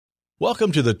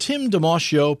Welcome to the Tim DeMoss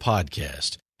Show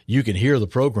podcast. You can hear the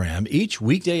program each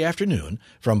weekday afternoon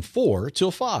from 4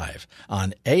 till 5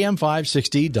 on AM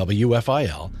 560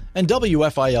 WFIL and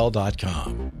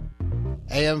WFIL.com.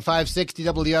 AM 560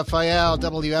 WFIL,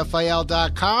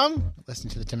 WFIL.com. Listen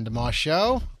to the Tim DeMoss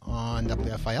Show on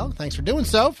WFIL. Thanks for doing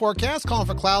so. Forecast, calling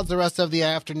for clouds the rest of the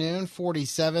afternoon,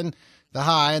 47 the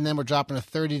high, and then we're dropping to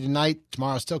 30 tonight.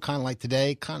 Tomorrow still kind of like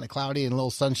today, kind of cloudy and a little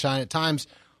sunshine at times.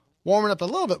 Warming up a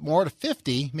little bit more to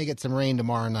 50. May get some rain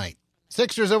tomorrow night.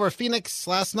 Sixers over Phoenix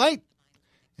last night,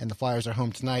 and the Flyers are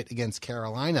home tonight against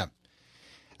Carolina.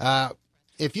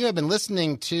 If you have been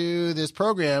listening to this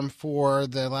program for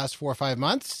the last 4 or 5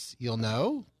 months, you'll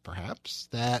know, perhaps,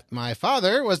 that my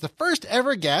father was the first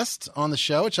ever guest on the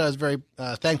show, which I was very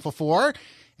thankful for.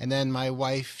 And then my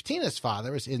wife, Tina's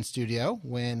father, was in studio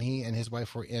when he and his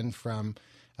wife were in from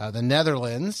the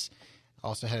Netherlands.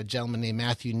 Also had a gentleman named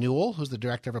Matthew Newell, who's the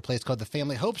director of a place called the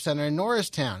Family Hope Center in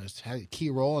Norristown, who's had a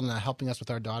key role in helping us with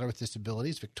our daughter with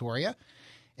disabilities, Victoria.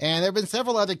 And there have been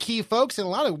several other key folks and a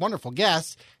lot of wonderful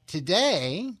guests.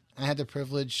 Today, I had the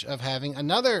privilege of having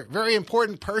another very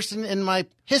important person in my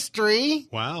history.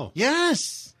 Wow.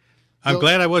 Yes. I'm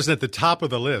glad I wasn't at the top of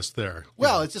the list there.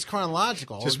 Well, it's just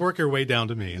chronological. Just work your way down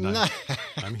to me, and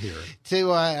I'm here.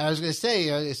 I was going to say,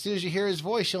 as soon as you hear his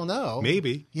voice, you'll know.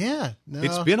 Maybe. Yeah. No.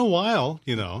 It's been a while,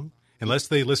 unless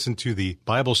they listen to the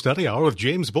Bible Study Hour with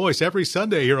James Boyce every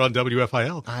Sunday here on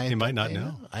WFIL. They might not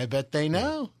know. I bet they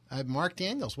know. I'm Mark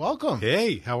Daniels. Welcome.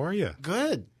 Hey, how are you?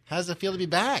 Good. How does it feel to be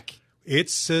back?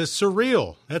 It's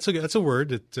surreal. That's a word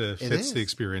that fits the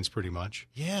experience pretty much.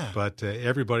 Yeah. But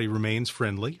everybody remains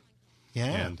friendly.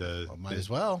 Yeah, and might as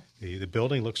well. The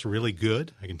building looks really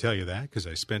good. I can tell you that because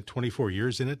I spent 24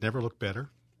 years in it. Never looked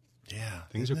better. Yeah,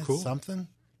 things are cool. Something.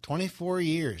 24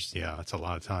 years. Yeah, that's a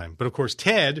lot of time. But of course,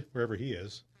 Ted, wherever he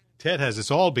is, Ted has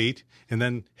us all beat, and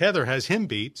then Heather has him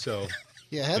beat. So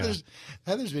yeah, Heather's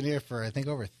been here for I think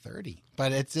over 30.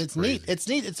 But it's neat. It's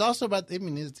neat. It's also about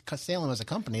Salem as a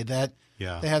company that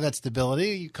they have that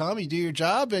stability. You come, you do your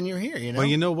job, and you're here. Well,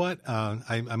 you know what?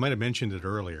 I might have mentioned it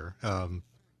earlier.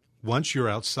 Once you're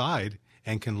outside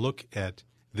and can look at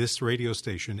this radio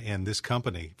station and this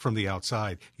company from the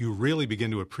outside, you really begin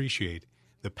to appreciate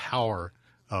the power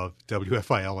of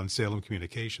WFIL and Salem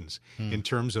Communications in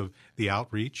terms of the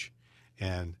outreach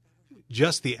and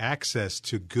just the access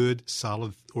to good,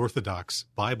 solid, orthodox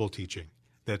Bible teaching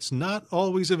that's not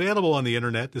always available on the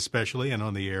internet, especially, and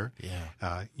on the air.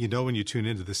 Yeah. When you tune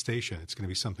into the station, it's going to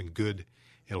be something good.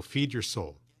 It'll feed your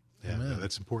soul. Yeah,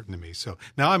 that's important to me. So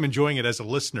now I'm enjoying it as a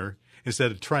listener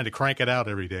instead of trying to crank it out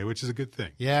every day, which is a good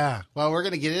thing. Yeah. Well, we're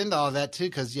going to get into all of that, too,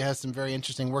 because you have some very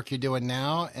interesting work you're doing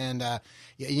now. And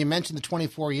you mentioned the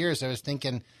 24 years. I was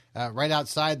thinking right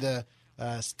outside the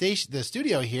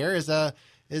studio here is the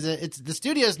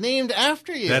studio is named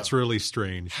after you. That's really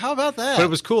strange. How about that? But it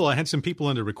was cool. I had some people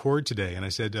in to record today, and I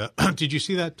said, did you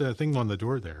see that thing on the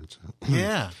door there?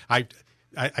 Yeah.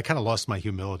 I kind of lost my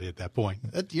humility at that point.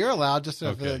 You're allowed just for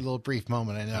a little brief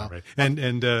moment, I know. All right.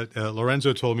 And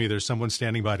Lorenzo told me there's someone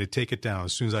standing by to take it down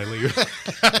as soon as I leave.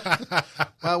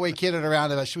 Well, we kidded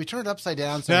around about, should we turn it upside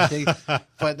down?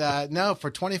 But no,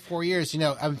 for 24 years,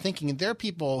 I'm thinking there are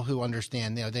people who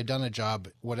understand, they've done a job,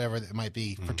 whatever it might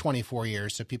be, for 24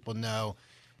 years, so people know.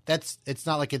 It's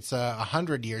not like it's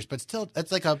 100 years, but still,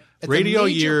 it's like radio a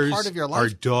major years part of your life. Are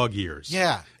dog years.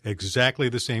 Yeah, exactly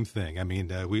the same thing. I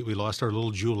mean, we lost our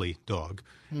little Julie dog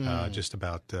just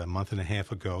about a month and a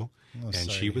half ago, and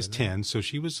she was 10, so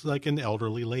she was like an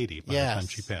elderly lady by the time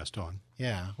she passed on.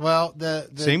 Yeah. Well, the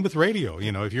same with radio.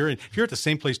 If you're at the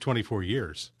same place 24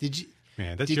 years,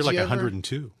 you're like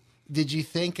 102. Did you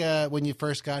think when you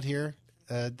first got here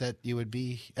that you would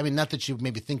be? I mean, not that you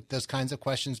maybe think those kinds of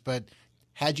questions, but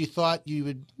had you thought you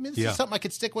would, this is something I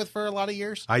could stick with for a lot of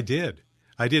years? I did.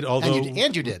 Although,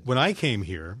 and you did. When I came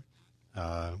here,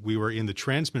 we were in the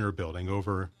transmitter building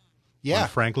over on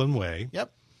Franklin Way.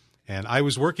 Yep. And I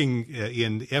was working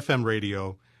in FM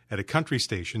radio at a country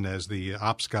station as the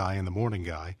ops guy and the morning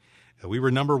guy. We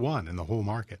were number one in the whole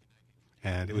market.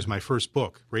 And it was my first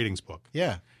book, ratings book.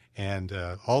 Yeah. And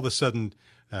all of a sudden,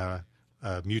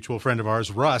 a mutual friend of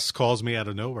ours, Russ, calls me out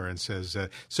of nowhere and says,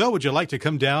 so would you like to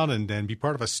come down and be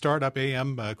part of a startup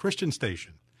AM Christian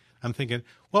station? I'm thinking,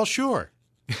 well, sure.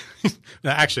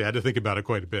 Now, actually, I had to think about it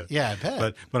quite a bit. Yeah, I bet.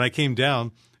 But when I came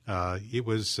down, it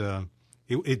was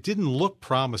it didn't look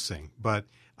promising, but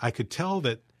I could tell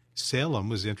that Salem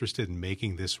was interested in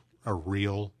making this a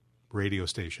real radio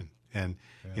station. And,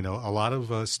 a lot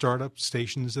of startup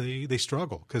stations, they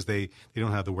struggle because they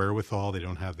don't have the wherewithal. They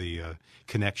don't have the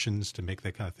connections to make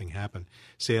that kind of thing happen.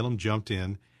 Salem jumped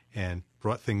in and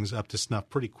brought things up to snuff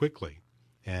pretty quickly.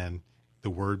 And the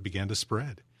word began to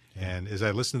spread. And as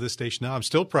I listen to this station now, I'm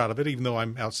still proud of it, even though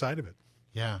I'm outside of it.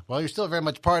 Yeah. Well, you're still very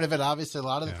much part of it. Obviously, a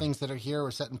lot of the things that are here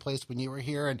were set in place when you were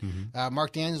here. And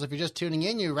Mark Daniels, if you're just tuning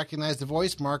in, you recognize the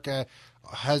voice. Mark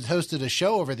has hosted a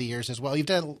show over the years as well. You've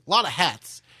done a lot of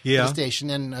hats for the station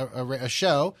and a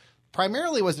show.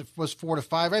 Primarily was 4 to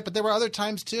 5, right? But there were other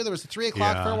times too. There was a 3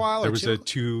 o'clock for a while. There was a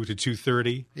 2 to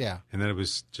 2:30. Yeah, and then it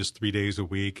was just 3 days a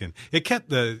week, and it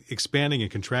kept expanding and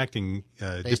contracting,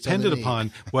 dependent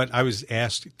upon what I was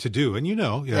asked to do. And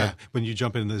when you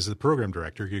jump in as the program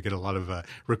director, you get a lot of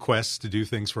requests to do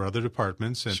things for other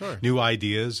departments and new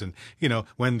ideas. And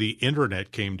when the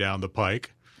internet came down the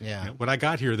pike. Yeah. When I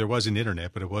got here, there was an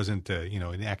internet, but it wasn't,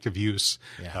 in active use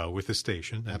with the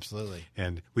station. Absolutely.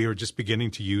 And we were just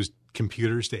beginning to use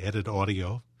computers to edit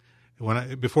audio.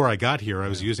 Before I got here, I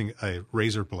was using a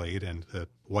razor blade and a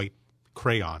white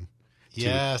crayon.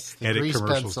 Yes, the edit grease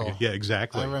commercials. pencil. Yeah,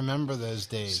 exactly. I remember those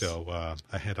days. So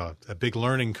I had a big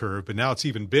learning curve, but now it's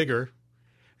even bigger.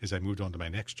 As I moved on to my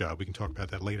next job, we can talk about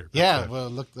that later. Yeah,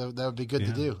 well, look, that would be good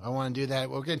to do. I want to do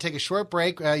that. We're going to take a short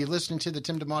break. You're listening to the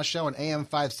Tim DeMoss Show on AM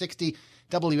 560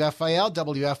 WFIL,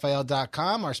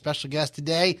 WFIL.com. Our special guest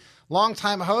today,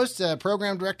 longtime host,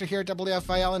 program director here at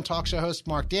WFIL, and talk show host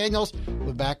Mark Daniels.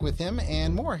 We'll be back with him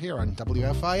and more here on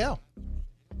WFIL.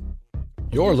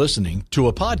 You're listening to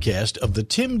a podcast of the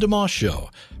Tim DeMoss Show,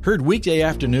 heard weekday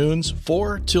afternoons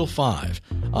 4 till 5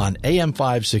 on AM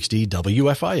 560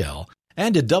 WFIL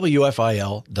and at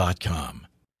WFIL.com.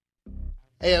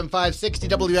 AM 560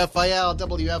 WFIL,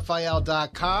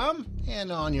 WFIL.com,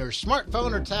 and on your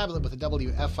smartphone or tablet with the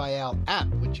WFIL app,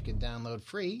 which you can download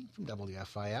free from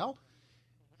WFIL.com.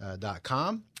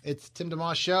 It's Tim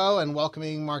DeMoss Show, and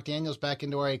welcoming Mark Daniels back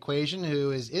into our equation,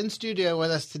 who is in studio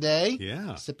with us today.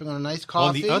 Yeah. Sipping on a nice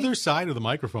coffee. On the other side of the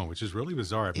microphone, which is really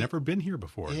bizarre. I've never been here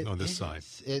before on this side.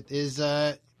 It is...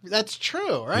 That's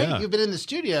true, right? Yeah. You've been in the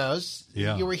studios.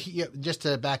 Yeah. You were just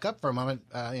to back up for a moment.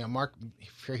 Mark,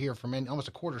 you're here for almost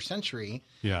a quarter century.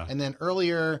 Yeah. And then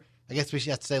earlier, I guess we should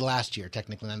have to say last year,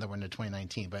 technically, now that we're into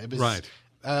 2019. But it was right.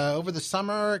 Over the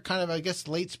summer, kind of, I guess,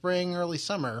 late spring, early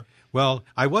summer. Well,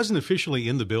 I wasn't officially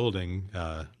in the building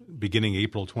beginning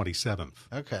April 27th.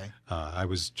 Okay. I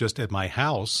was just at my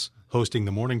house hosting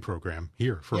the morning program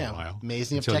here for a while.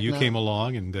 Amazing. Until you came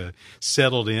along and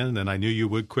settled in, and I knew you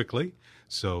would quickly.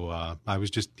 So I was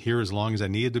just here as long as I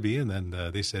needed to be, and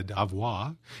then they said au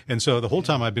revoir. And so the whole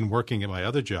time I've been working at my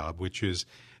other job, which is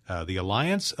the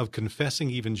Alliance of Confessing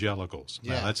Evangelicals.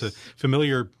 Yes. Now, that's a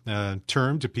familiar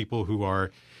term to people who are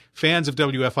fans of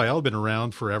WFIL, been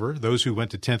around forever. Those who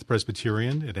went to 10th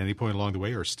Presbyterian at any point along the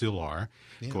way or still are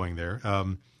going there.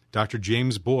 Dr.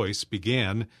 James Boyce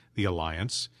began the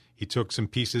Alliance. He took some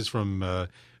pieces from a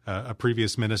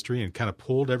previous ministry and kind of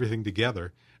pulled everything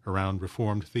together around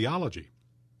Reformed theology.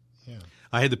 Yeah.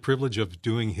 I had the privilege of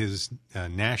doing his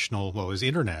his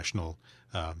international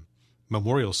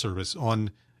memorial service on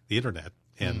the internet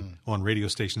and on radio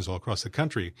stations all across the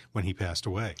country when he passed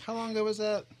away. How long ago was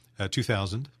that?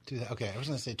 2000. Okay, I was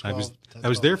going to say 12. I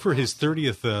was there for his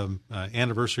 30th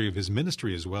anniversary of his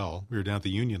ministry as well. We were down at the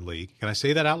Union League. Can I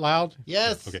say that out loud?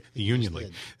 Yes. Okay, the Union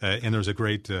League. And there was a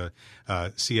great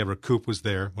C. Everett Koop was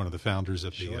there, one of the founders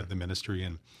of the ministry,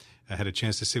 and I had a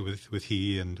chance to sit with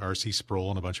he and R.C. Sproul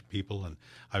and a bunch of people, and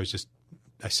I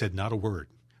said not a word.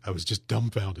 I was just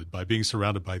dumbfounded by being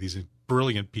surrounded by these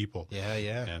brilliant people. Yeah,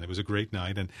 yeah. And it was a great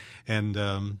night,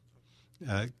 and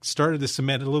started to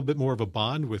cement a little bit more of a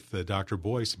bond with Dr.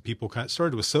 Boyce, and people kind of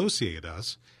started to associate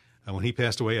us. When he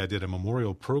passed away, I did a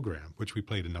memorial program, which we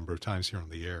played a number of times here on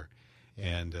the air,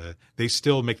 and they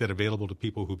still make that available to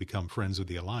people who become friends of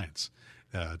the Alliance.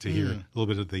 To hear a little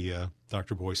bit of the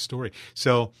Dr. Boyce story.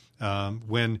 So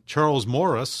when Charles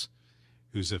Morris,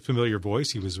 who's a familiar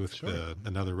voice, he was with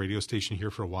another radio station here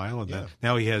for a while, and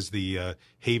now he has the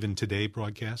Haven Today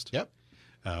broadcast. Yep.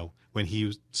 When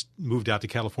he moved out to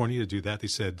California to do that, they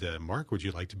said, Mark, would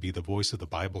you like to be the voice of the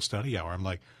Bible study hour? I'm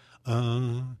like,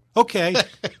 okay.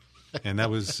 And that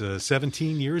was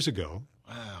 17 years ago.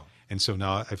 Wow. And so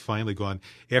now I've finally gone,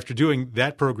 after doing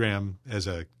that program as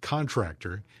a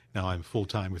contractor, now I'm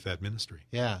full-time with that ministry.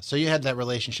 Yeah. So you had that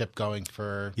relationship going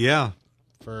for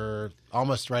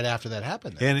almost right after that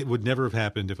happened. And it would never have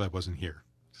happened if I wasn't here.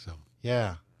 So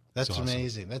yeah, that's awesome.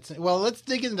 amazing. Well, let's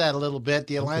dig into that a little bit.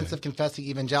 The Alliance of Confessing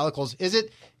Evangelicals. Is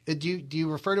it? Do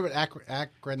you refer to it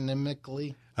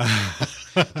acronymically?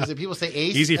 Does it people say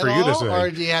ACE? Easy for at you all, to say.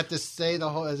 Or do you have to say the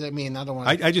whole? Does it mean I don't want?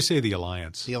 I just say the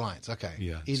Alliance. The Alliance. Okay.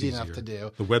 Yeah. Easy enough to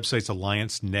do. The website's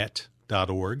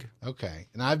alliancenet.org. Okay.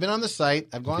 And I've been on the site.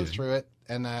 I've gone through it,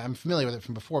 and I'm familiar with it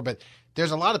from before. But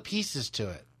there's a lot of pieces to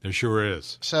it. There sure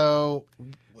is. So,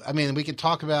 I mean, we could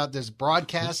talk about this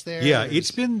broadcast there. Yeah,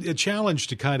 it's been a challenge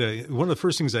to kind of – one of the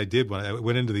first things I did when I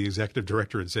went into the executive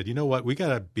director and said, you know what, we got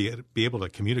to be able to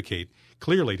communicate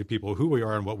clearly to people who we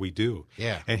are and what we do.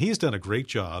 Yeah. And he's done a great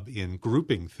job in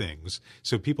grouping things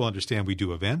so people understand we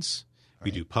do events,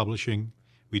 we do publishing,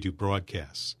 we do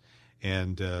broadcasts.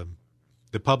 And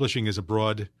the publishing is a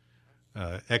broad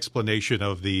explanation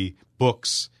of the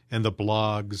books and the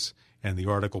blogs and the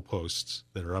article posts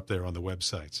that are up there on the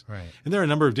websites. Right. And there are a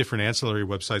number of different ancillary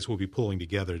websites we'll be pulling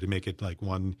together to make it like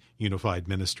one unified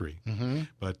ministry. Mm-hmm.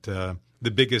 But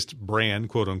the biggest brand,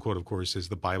 quote unquote, of course, is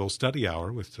the Bible Study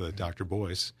Hour with Dr.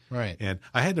 Boyce. Right. And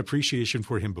I had an appreciation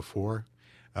for him before.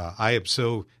 I am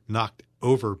so knocked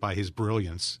over by his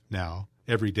brilliance now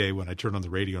every day when I turn on the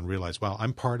radio and realize, wow,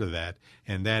 I'm part of that.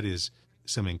 And that is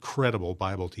some incredible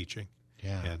Bible teaching.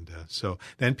 Yeah. And so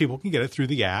then people can get it through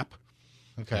the app.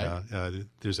 Okay.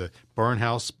 There's a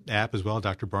Barnhouse app as well.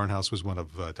 Dr. Barnhouse was one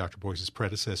of Dr. Boyce's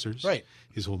predecessors. Right.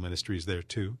 His whole ministry is there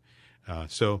too.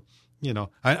 So, you know,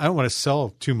 I don't want to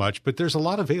sell too much, but there's a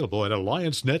lot available at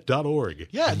alliancenet.org.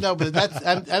 Yeah, no, but that's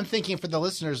I'm thinking for the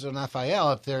listeners on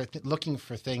FIL, if they're looking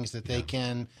for things that they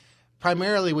can –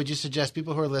 primarily, would you suggest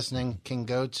people who are listening can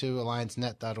go to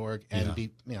alliancenet.org and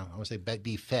be, you know, I would say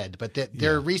be fed, but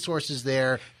there are resources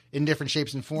there in different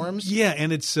shapes and forms? Yeah,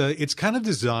 and it's kind of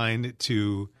designed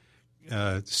to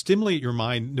stimulate your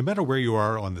mind no matter where you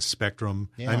are on the spectrum.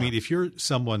 Yeah. I mean, if you're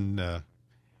someone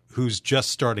who's just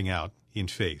starting out in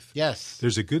faith, yes,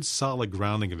 there's a good solid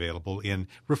grounding available in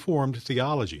Reformed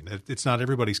theology. It's not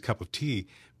everybody's cup of tea,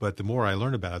 but the more I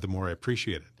learn about it, the more I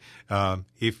appreciate it.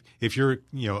 If you're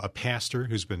a pastor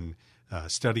who's been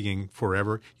studying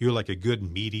forever, you like a good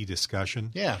meaty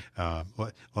discussion. Yeah.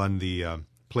 On the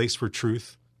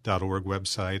placefortruth.org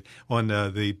website, on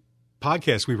the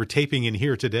podcast we were taping in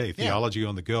here today, Theology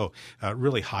on the Go,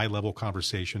 really high-level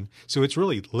conversation. So it's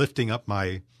really lifting up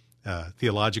my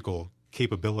theological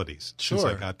capabilities since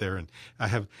I got there. And I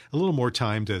have a little more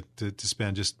time to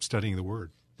spend just studying the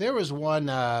Word. There was one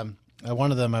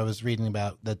of them I was reading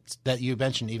about that you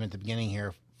mentioned even at the beginning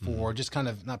here for just kind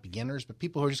of not beginners, but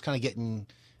people who are just kind of getting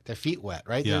their feet wet,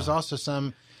 right? Yeah. There's also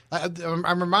some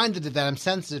I'm reminded of that. I'm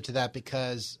sensitive to that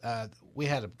because we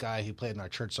had a guy who played in our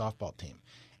church softball team.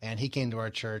 And he came to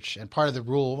our church, and part of the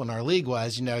rule in our league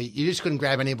was, you just couldn't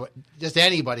grab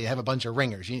anybody to have a bunch of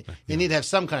ringers. You need to have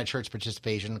some kind of church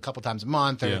participation a couple times a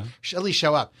month, or at least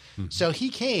show up. Mm-hmm. So he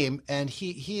came, and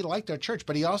he liked our church,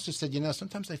 but he also said,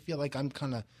 sometimes I feel like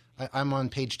I'm on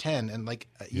page 10, and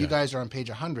you guys are on page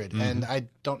 100, mm-hmm. and I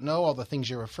don't know all the things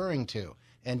you're referring to.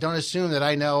 And don't assume that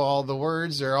I know all the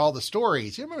words or all the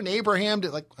stories. You remember when Abraham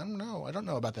did, I don't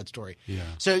know about that story. Yeah.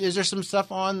 So is there some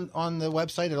stuff on the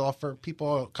website at all for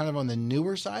people kind of on the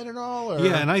newer side at all? Or?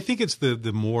 Yeah, and I think it's the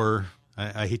more,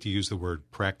 I hate to use the word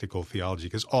practical theology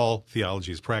because all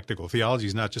theology is practical. Theology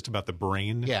is not just about the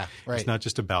brain. Yeah, right. It's not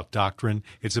just about doctrine.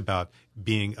 It's about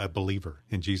being a believer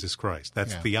in Jesus Christ.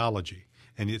 That's theology.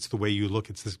 And it's the way you look.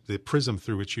 It's the prism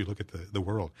through which you look at the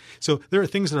world. So there are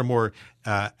things that are more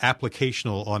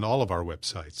applicational on all of our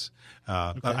websites.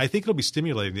 I think it'll be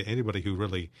stimulating to anybody who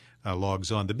really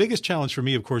logs on. The biggest challenge for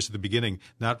me, of course, at the beginning,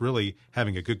 not really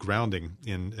having a good grounding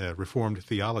in Reformed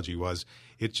theology, was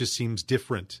it just seems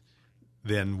different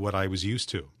than what I was used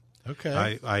to.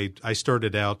 Okay. I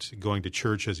started out going to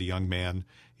church as a young man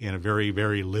in a very,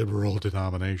 very liberal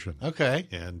denomination. Okay.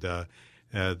 And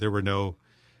there were no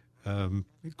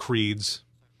creeds.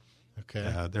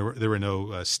 Okay. There were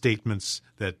no statements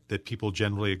that people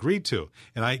generally agreed to,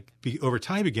 and I over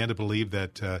time began to believe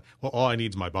that all I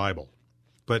need is my Bible.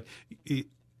 But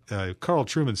Carl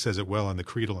Trueman says it well in the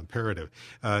Creedal Imperative.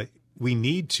 We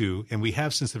need to, and we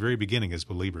have since the very beginning as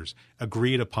believers,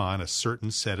 agreed upon a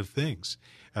certain set of things.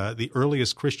 The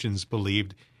earliest Christians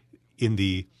believed in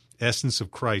the essence of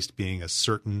Christ being a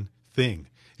certain thing.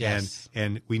 Yes.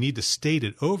 And we need to state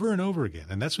it over and over again.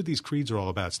 And that's what these creeds are all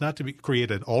about. It's not to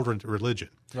create an alternate religion.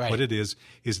 Right. What it is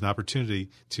an opportunity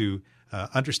to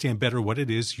understand better what it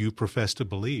is you profess to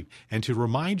believe and to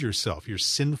remind yourself, your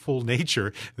sinful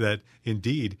nature, that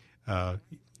indeed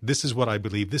this is what I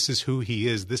believe. This is who he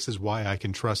is. This is why I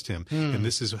can trust him. And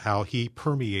this is how he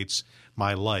permeates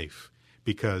my life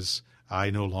because I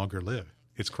no longer live.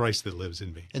 It's Christ that lives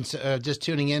in me. And so, just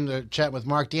tuning in to chat with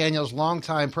Mark Daniels,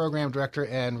 longtime program director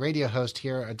and radio host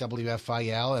here at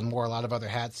WFIL, and wore a lot of other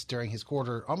hats during his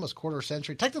almost quarter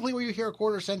century. Technically, were you here a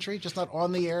quarter century, just not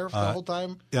on the air for the whole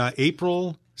time?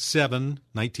 April 7,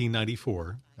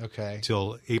 1994. Okay.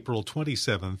 Till April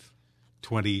 27th,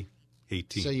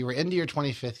 2018. So you were into your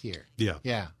 25th year. Yeah.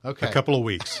 Yeah. Okay. A couple of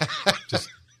weeks. Just,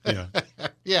 yeah.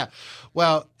 Yeah.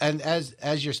 Well, and as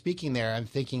you're speaking there, I'm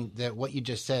thinking that what you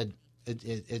just said,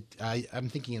 I'm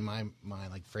thinking in my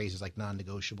mind like phrases like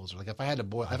non-negotiables, or like if I had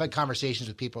to I've had conversations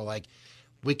with people like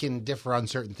we can differ on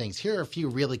certain things. Here are a few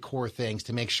really core things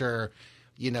to make sure,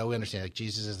 we understand like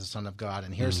Jesus is the Son of God,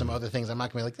 and here's some other things. I'm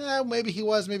not going to be like, maybe he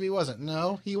was, maybe he wasn't.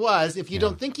 No, he was. If you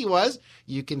don't think he was,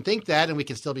 you can think that, and we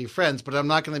can still be friends. But I'm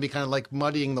not going to be kind of like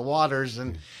muddying the waters.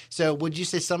 And so, would you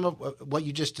say some of what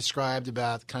you just described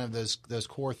about kind of those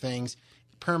core things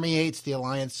permeates the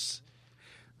Alliance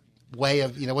way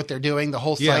of what they're doing, the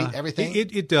whole site, everything?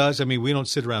 It does. I mean, we don't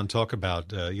sit around and talk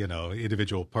about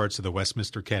individual parts of the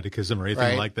Westminster Catechism or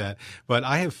anything like that. But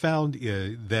I have found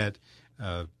that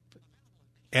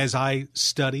as I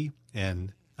study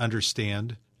and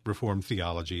understand Reformed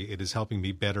theology, it is helping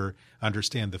me better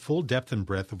understand the full depth and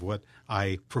breadth of what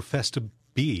I profess to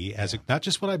be, not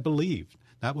just what I believe,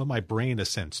 not what my brain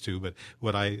assents to, but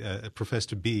what I profess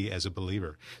to be as a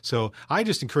believer. So I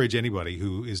just encourage anybody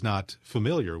who is not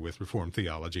familiar with Reformed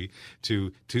theology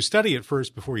to study it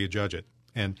first before you judge it,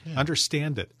 and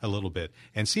understand it a little bit,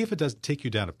 and see if it doesn't take you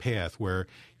down a path where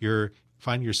you're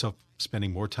finding yourself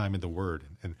spending more time in the Word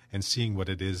and seeing what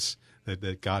it is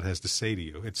that God has to say to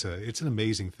you. It's an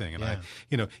amazing thing. And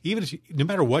even if no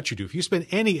matter what you do, if you spend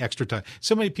any extra time,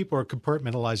 so many people are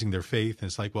compartmentalizing their faith, and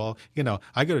it's like, well,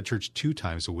 I go to church 2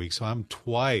 times a week, so I'm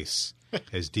twice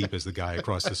as deep as the guy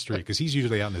across the street, because he's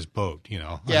usually out in his boat,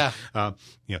 Yeah.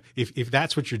 If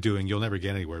that's what you're doing, you'll never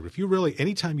get anywhere. But if you really,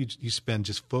 anytime you spend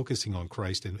just focusing on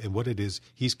Christ and what it is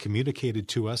He's communicated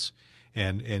to us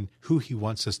and who He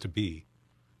wants us to be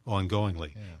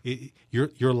ongoingly,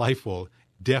 your life will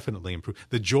definitely improve.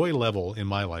 The joy level in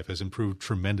my life has improved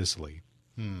tremendously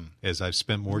as I've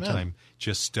spent more time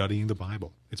just studying the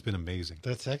Bible. It's been amazing.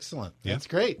 That's excellent. Yeah. That's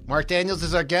great. Mark Daniels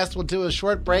is our guest. We'll do a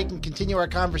short break and continue our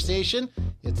conversation.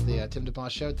 It's the Tim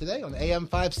DeMoss Show today on AM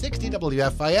 560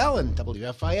 WFIL and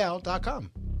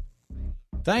WFIL.com.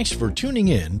 Thanks for tuning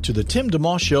in to the Tim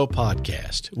DeMoss Show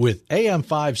podcast with AM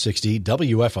 560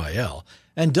 WFIL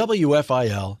and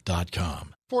WFIL.com.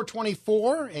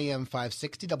 424 AM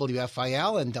 560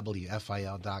 WFIL and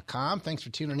WFIL.com. Thanks for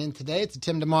tuning in today. It's the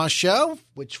Tim DeMoss Show,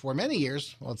 which for many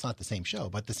years, well, it's not the same show,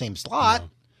 but the same slot. No.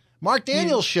 Mark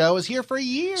Daniels' show is here for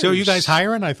years. So you guys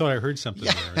hiring? I thought I heard something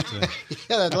there.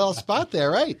 Yeah, that little spot there,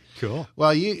 right? Cool.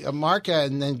 Well, Mark,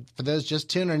 and then for those just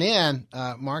tuning in,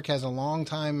 Mark has a long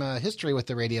time history with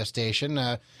the radio station.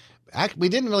 We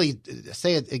didn't really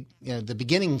say it, the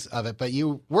beginnings of it, but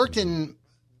you worked in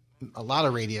a lot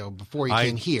of radio before you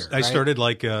came here. I started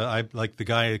like the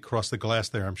guy across the glass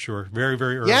there, I'm sure. Very,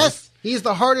 very early. Yes, he's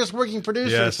the hardest working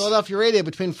producer in Philadelphia radio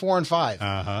between 4 and 5.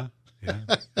 Uh-huh. Yeah,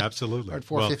 absolutely. Or at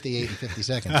 4:58 and 50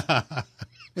 seconds.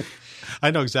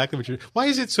 I know exactly what you're. Why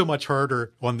is it so much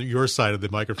harder on your side of the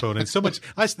microphone? And so much.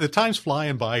 The time's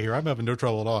flying by here. I'm having no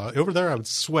trouble at all. Over there, I would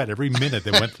sweat every minute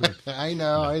that went through. I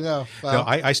know. Well, no,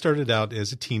 I started out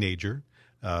as a teenager.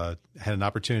 Had an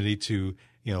opportunity to,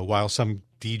 while some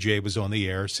DJ was on the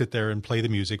air, sit there and play the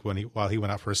music while he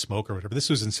went out for a smoke or whatever. This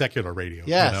was in secular radio.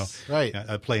 Yes, right.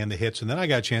 Playing the hits, and then I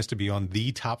got a chance to be on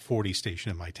the top 40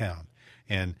 station in my town.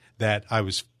 And that I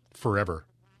was forever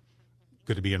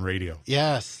going to be in radio.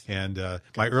 Yes. And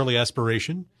my early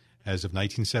aspiration as of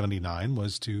 1979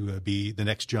 was to be the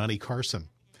next Johnny Carson.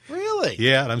 Really?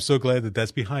 Yeah, and I'm so glad that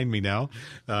that's behind me now.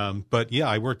 But yeah,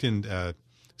 I worked in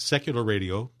secular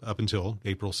radio up until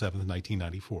April 7th,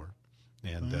 1994.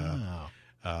 And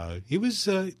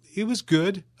it was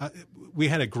good. We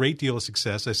had a great deal of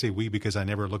success. I say we because I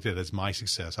never looked at it as my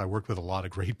success. I worked with a lot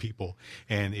of great people,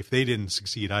 and if they didn't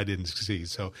succeed, I didn't succeed.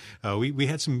 So we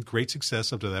had some great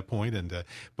success up to that point. And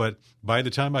but by the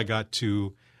time I got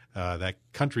to that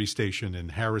country station in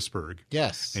Harrisburg,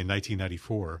 yes, in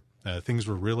 1994, things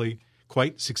were really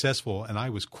quite successful, and I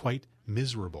was quite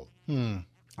miserable.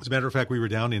 As a matter of fact, we were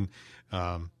down in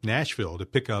Nashville to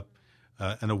pick up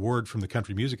an award from the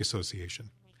Country Music Association.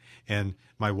 And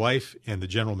my wife and the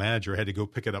general manager had to go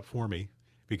pick it up for me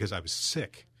because I was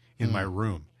sick in my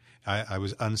room. I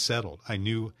was unsettled. I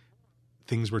knew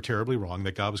things were terribly wrong,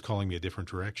 that God was calling me a different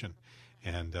direction.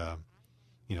 And,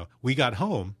 we got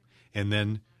home, and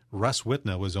then Russ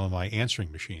Whitna was on my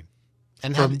answering machine.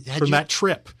 And from that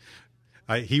trip.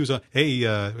 He was on, hey,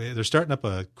 they're starting up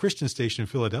a Christian station in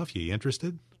Philadelphia. You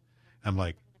interested? I'm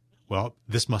like, well,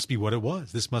 this must be what it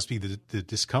was. This must be the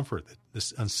discomfort,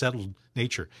 this unsettled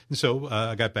nature. And so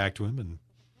I got back to him,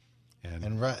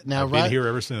 and now I've been here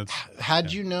ever since.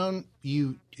 Had you known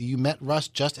you met Russ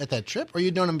just at that trip, or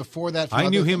you'd known him before that? I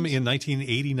knew him in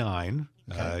 1989.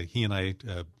 Okay. He and I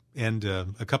and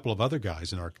a couple of other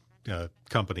guys in our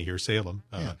company here, Salem,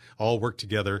 all worked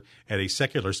together at a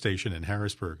secular station in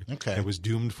Harrisburg. Okay. And was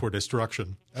doomed for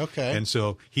destruction. Okay. And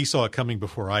so he saw it coming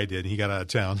before I did. He got out of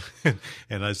town.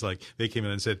 And I was like, they came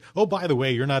in and said, oh, by the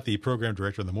way, you're not the program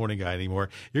director and the morning guy anymore.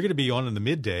 You're going to be on in the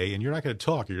midday, and you're not going to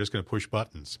talk. You're just going to push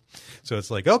buttons. So it's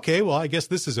like, okay, well, I guess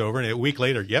this is over. And a week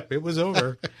later, yep, it was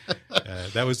over.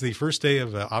 That was the first day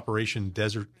of Operation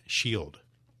Desert Shield.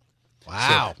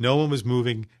 Wow. So no one was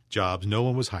moving jobs. No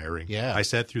one was hiring. Yeah. I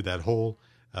sat through that whole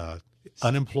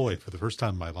unemployed for the first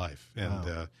time in my life.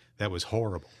 And that was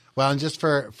horrible. Well, and just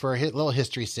for a little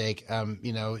history's sake,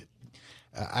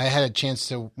 I had a chance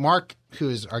to, Mark, who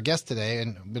is our guest today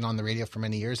and been on the radio for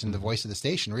many years and the voice of the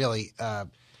station, really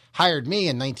hired me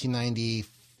in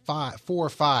 1994 or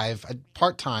 5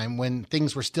 part-time when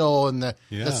things were still in the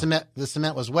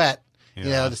cement was wet.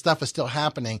 Yeah. The stuff was still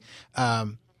happening.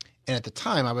 And at the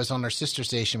time, I was on our sister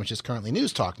station, which is currently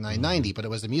News Talk 990, but it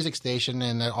was a music station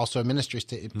and also a ministry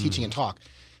teaching and talk.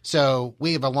 So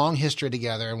we have a long history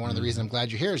together, and one of the reasons I'm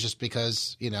glad you're here is just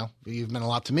because you've meant a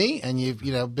lot to me, and you've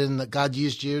God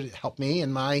used you to help me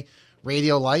in my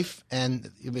radio life. And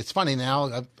it's funny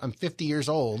now, I'm 50 years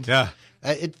old. Yeah.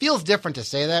 It feels different to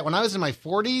say that. When I was in my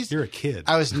 40s, You're a kid.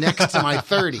 I was next to my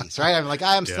 30s, right?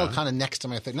 I'm still kind of next to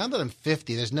my 30s. Now that I'm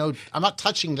 50, I'm not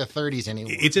touching the 30s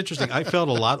anymore. It's interesting. I felt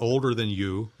a lot older than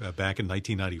you back in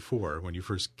 1994 when you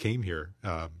first came here,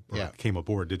 came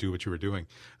aboard to do what you were doing.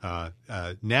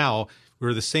 Now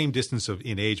we're the same distance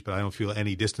in age, but I don't feel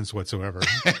any distance whatsoever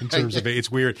in terms of it's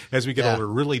weird. As we get older,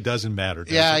 it really doesn't matter.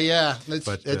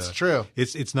 It's true.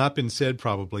 It's not been said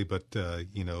probably, but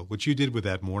what you did with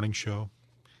that morning show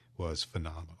was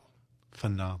phenomenal.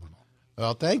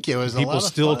 Well, thank you. It was People a lot of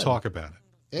still fun. talk about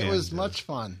it. It was much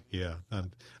fun. Yeah.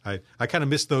 I kind of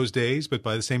miss those days, but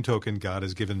by the same token, God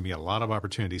has given me a lot of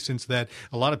opportunities. Since that,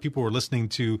 a lot of people were listening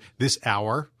to this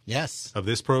hour of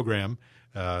this program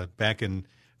back in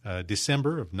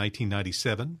December of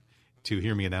 1997 to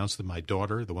hear me announce that my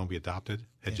daughter, the one we adopted,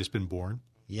 had just been born.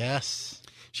 Yes.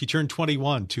 She turned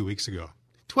 21 2 weeks ago.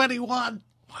 21!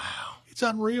 Wow. It's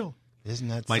unreal. Isn't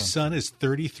that My something? son is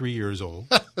 33 years old.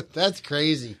 That's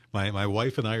crazy. My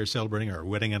wife and I are celebrating our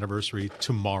wedding anniversary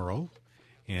tomorrow.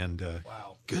 And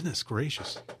goodness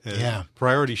gracious.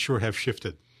 Priorities sure have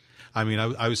shifted. I mean,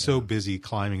 I was so busy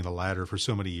climbing the ladder for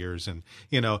so many years. And,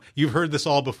 you've heard this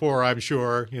all before, I'm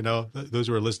sure, those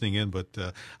who are listening in. But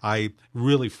I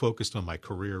really focused on my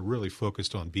career, really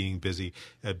focused on being busy,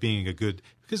 being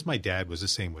because my dad was the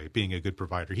same way, being a good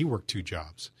provider. He worked 2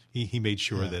 jobs. He made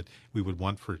sure that we would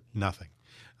want for nothing.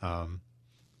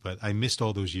 But I missed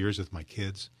all those years with my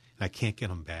kids, and I can't get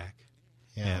them back.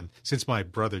 Yeah. And since my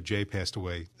brother Jay passed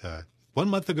away 1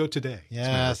 month ago today.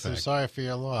 Yes, I'm sorry for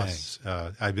your loss.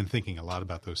 Thanks. I've been thinking a lot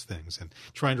about those things and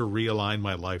trying to realign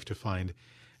my life to find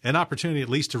an opportunity at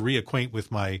least to reacquaint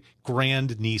with my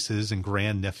grand nieces and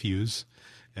grand nephews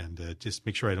and just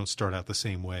make sure I don't start out the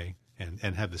same way and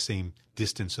have the same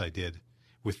distance I did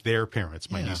with their parents,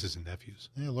 my nieces and nephews.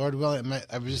 Yeah, Lord willing.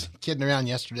 I was just kidding around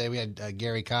yesterday. We had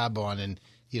Gary Cobb on, and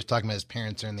he was talking about his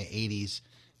parents are in the 80s.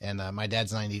 And my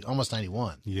dad's almost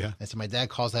 91. Yeah. And so my dad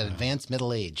calls that advanced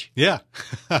middle age. Yeah.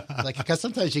 Because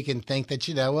sometimes you can think that,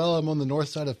 I'm on the north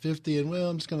side of 50 and,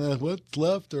 I'm just going to, what's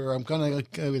left? Or I'm going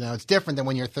to, it's different than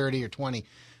when you're 30 or 20.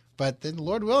 But then,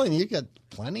 Lord willing, you've got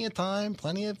plenty of time,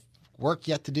 plenty of work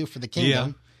yet to do for the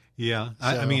kingdom. Yeah. So,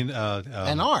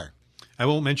 and I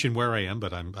won't mention where I am,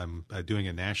 but I'm doing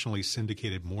a nationally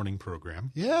syndicated morning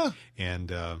program. Yeah. And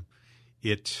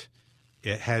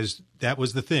that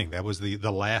was the thing. That was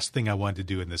the last thing I wanted to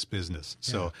do in this business.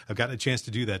 So I've gotten a chance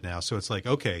to do that now. So it's like,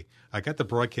 okay, I got the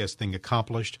broadcast thing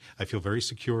accomplished. I feel very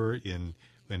secure in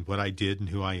what I did and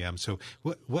who I am. So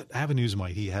what avenues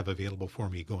might he have available for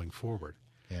me going forward?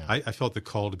 Yeah. I felt the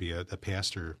call to be a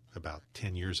pastor about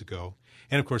 10 years ago.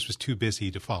 And, of course, was too busy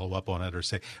to follow up on it or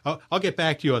say, I'll get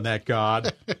back to you on that,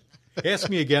 God. Ask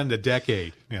me again in a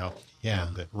decade, Yeah.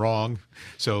 And, wrong.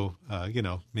 So,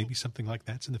 maybe something like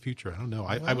that's in the future. I don't know.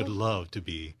 I would love to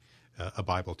be a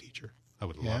Bible teacher. I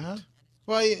would love it.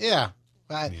 Well, yeah.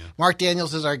 Mark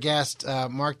Daniels is our guest.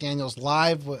 Mark Daniels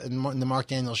live in the Mark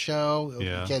Daniels Show.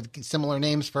 Yeah. He had similar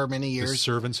names for many years. The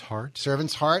Servant's Heart.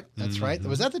 Servant's Heart. That's right.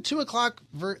 Was that the 2 o'clock?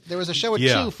 There was a show at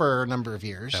 2 for a number of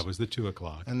years. That was the 2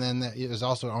 o'clock. And then it was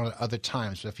also on other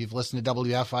times. So if you've listened to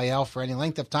WFIL for any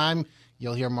length of time,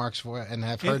 you'll hear Mark's voice and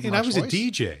have heard and Mark's I was voice. A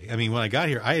DJ. I mean, when I got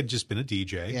here, I had just been a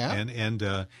DJ. Yeah. And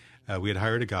we had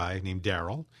hired a guy named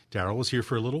Daryl. Daryl was here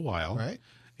for a little while. Right.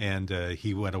 And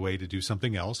he went away to do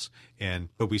something else.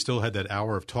 But we still had that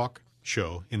hour of talk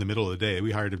show in the middle of the day.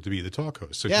 We hired him to be the talk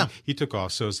host. So he took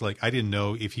off. So it's like I didn't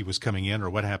know if he was coming in or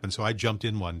what happened. So I jumped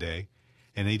in one day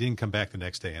and he didn't come back the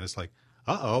next day. And it's like,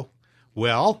 uh-oh,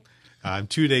 well, I'm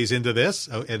 2 days into this.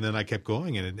 And then I kept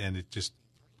going, and it just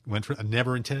went for – I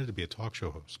never intended to be a talk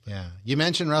show host. Yeah. You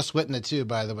mentioned Russ Whitney, too,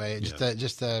 by the way.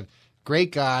 Just a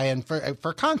great guy. And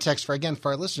for context, for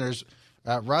our listeners,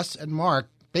 Russ and Mark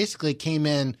basically came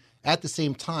in at the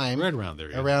same time. Right around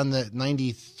there, yeah. Around the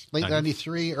late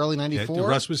 93, early 94. Yeah,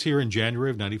 Russ was here in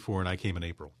January of 94, and I came in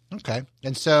April. Okay.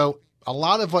 And so a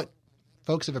lot of what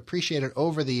folks have appreciated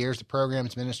over the years, the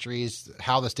programs, ministries,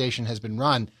 how the station has been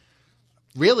run,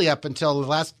 really up until the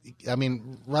last – I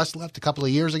mean, Russ left a couple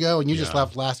of years ago, and you just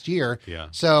left last year. Yeah.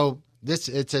 So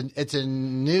it's a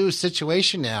new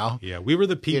situation now. Yeah, we were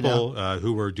the people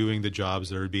who were doing the jobs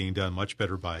that are being done much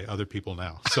better by other people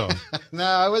now. So no,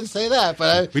 I wouldn't say that,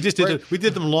 but we did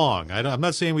them long. I'm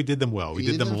not saying we did them well. We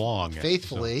did them long,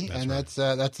 faithfully, so and right.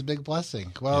 that's a big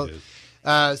blessing. Well.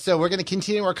 So we're going to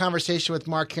continue our conversation with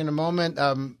Mark here in a moment.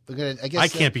 I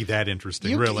can't be that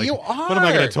interesting, really. You are. What am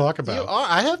I going to talk about? You are.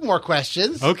 I have more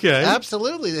questions. Okay,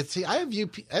 absolutely.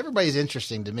 Everybody's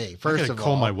interesting to me. First of all,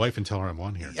 call my wife and tell her I'm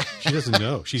on here. She doesn't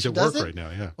know. She's at work right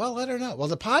now. Yeah. Well, let her know. Well,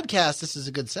 the podcast. This is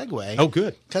a good segue. Oh,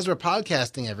 good. Because we're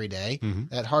podcasting every day. Mm-hmm.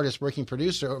 That hardest working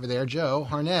producer over there, Joe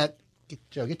Harnett.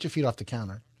 Joe, get your feet off the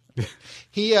counter.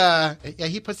 He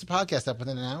puts the podcast up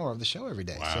within an hour of the show every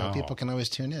day, so people can always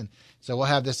tune in. So we'll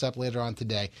have this up later on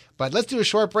today. But let's do a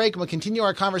short break, and we'll continue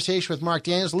our conversation with Mark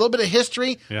Daniels. A little bit of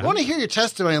history. Yeah. I want to hear your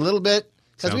testimony a little bit,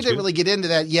 because we didn't really get into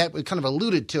that yet. We kind of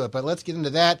alluded to it, but let's get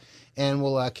into that, and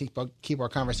we'll keep our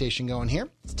conversation going here.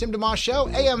 It's Tim DeMoss Show,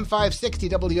 AM 560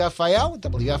 WFIL,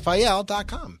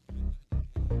 WFIL.com.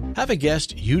 Have a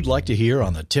guest you'd like to hear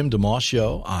on the Tim DeMoss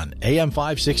Show on AM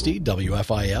 560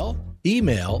 WFIL?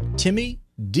 Email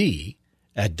timmyd@wfil.com.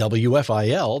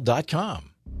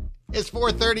 It's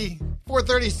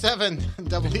 4:37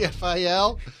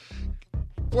 WFIL.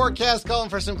 Forecast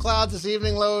calling for some clouds this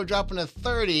evening, low dropping to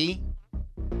 30.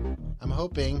 I'm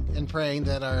hoping and praying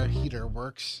that our heater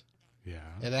works. Yeah.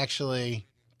 It actually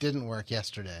didn't work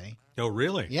yesterday. Oh,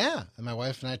 really? Yeah. And my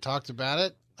wife and I talked about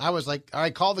it. I was like, all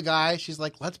right, call the guy. She's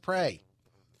like, let's pray.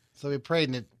 So we prayed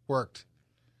and it worked.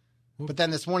 But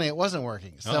then this morning it wasn't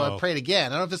working. So I prayed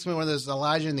again. I don't know if this is one of those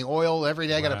Elijah in the oil, every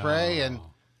day I got to pray. And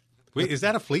wait, is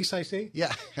that a fleece I see?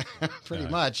 Yeah, pretty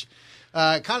much.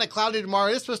 Kind of cloudy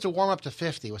tomorrow. It's supposed to warm up to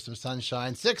 50 with some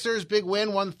sunshine. Sixers, big win,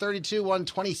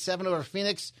 132-127 over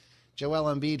Phoenix.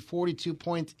 Joel Embiid, 42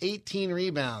 points, 18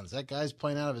 rebounds. That guy's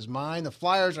playing out of his mind. The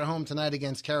Flyers are home tonight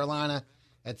against Carolina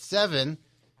at 7.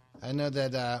 I know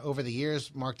that over the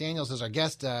years, Mark Daniels is our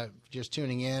guest, just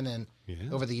tuning in, and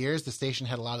over the years, the station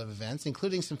had a lot of events,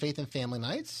 including some Faith and Family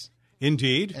Nights.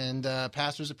 Indeed. And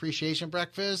Pastor's Appreciation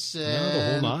Breakfast, and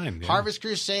the whole nine. Yeah. Harvest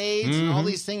Crusades, and all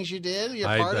these things you're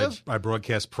part of. I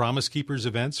broadcast Promise Keepers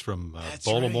events from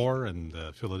Baltimore and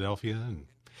Philadelphia, and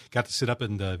got to sit up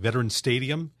in the Veterans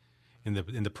Stadium in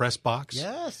the press box.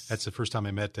 Yes. That's the first time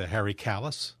I met Harry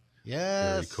Callis.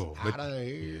 Yes. Very cool. Out of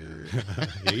here.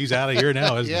 Yeah, he's out of here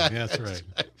now, isn't he? Yeah, that's right.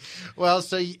 Well,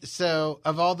 so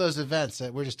of all those events,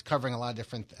 we're just covering a lot of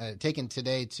different. Taken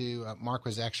today to Mark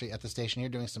was actually at the station here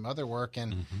doing some other work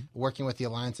and working with the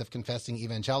Alliance of Confessing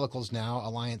Evangelicals now.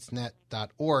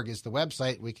 AllianceNet.org is the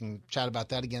website. We can chat about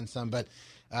that again some, but.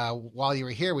 While you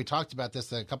were here, we talked about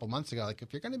this a couple months ago. Like,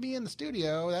 if you're going to be in the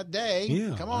studio that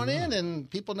day, come on in, and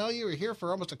people know you were here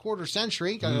for almost a quarter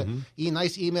century. Got a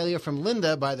nice email here from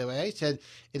Linda, by the way. Said,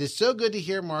 it is so good to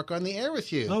hear Mark on the air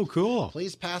with you. Oh, cool.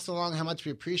 Please pass along how much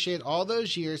we appreciate all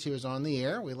those years he was on the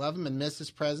air. We love him and miss his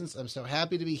presence. I'm so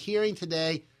happy to be hearing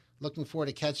today. Looking forward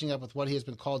to catching up with what he has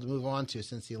been called to move on to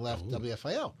since he left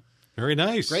WFIL. Very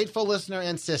nice. Grateful listener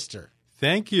and sister.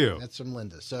 Thank you. That's from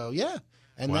Linda. So, yeah.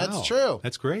 And that's true.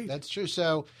 That's great. That's true.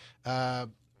 So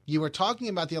you were talking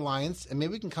about the Alliance, and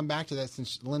maybe we can come back to that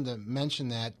since Linda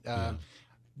mentioned that.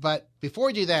 But before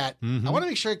we do that, I want to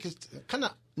make sure, because kind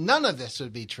of none of this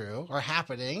would be true or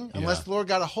happening unless the Lord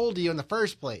got a hold of you in the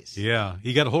first place. Yeah.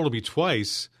 He got a hold of me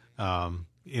twice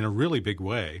in a really big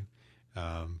way.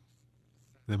 The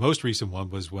most recent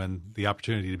one was when the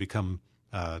opportunity to become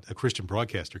a Christian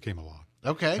broadcaster came along.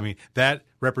 Okay. I mean, that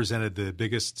represented the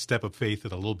biggest step of faith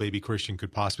that a little baby Christian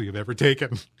could possibly have ever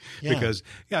taken. Because,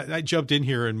 I jumped in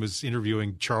here and was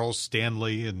interviewing Charles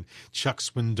Stanley and Chuck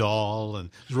Swindoll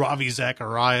and Ravi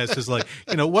Zacharias. It's like,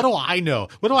 what do I know?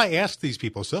 What do I ask these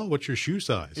people? So, what's your shoe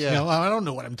size? Yeah. I don't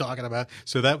know what I'm talking about.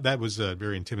 So that was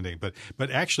very intimidating. But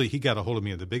actually, he got a hold of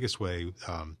me in the biggest way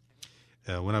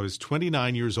when I was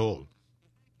 29 years old.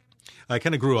 I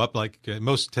kind of grew up like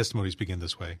most testimonies begin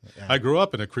this way. Yeah. I grew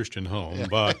up in a Christian home,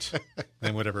 but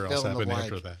then whatever else happened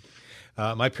after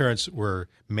that. My parents were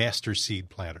master seed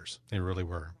planters. They really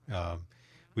were.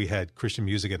 We had Christian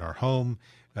music in our home.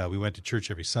 We went to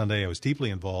church every Sunday. I was deeply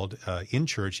involved in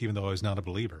church, even though I was not a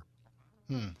believer.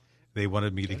 They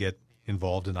wanted me to get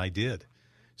involved, and I did.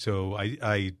 So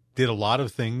I did a lot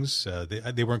of things.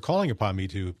 They weren't calling upon me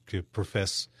to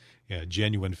profess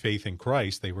genuine faith in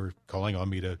Christ. They were calling on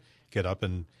me to get up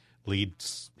and lead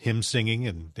hymn singing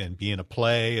and be in a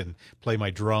play and play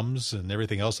my drums and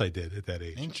everything else I did at that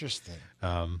age. Interesting.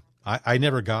 I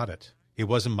never got it. It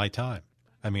wasn't my time.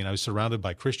 I mean, I was surrounded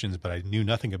by Christians, but I knew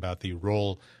nothing about the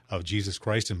role of Jesus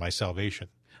Christ in my salvation.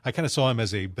 I kind of saw him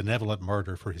as a benevolent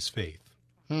martyr for his faith.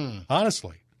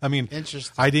 Honestly. I mean,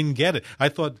 I didn't get it. I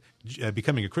thought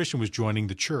becoming a Christian was joining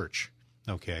the church.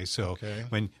 Okay, so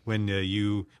when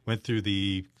you went through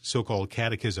the so-called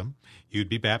catechism, you'd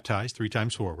be baptized 3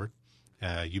 times forward.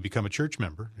 You become a church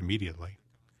member immediately,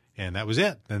 and that was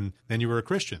it. Then you were a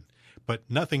Christian. But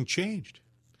nothing changed.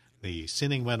 The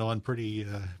sinning went on pretty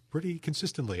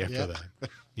consistently after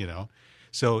that.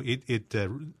 So it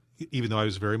even though I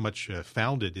was very much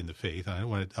founded in the faith, I didn't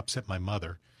want to upset my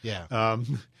mother.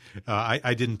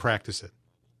 I didn't practice it.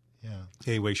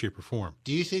 Any way, shape, or form.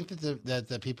 Do you think that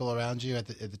the people around you at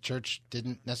the church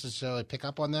didn't necessarily pick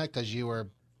up on that because you were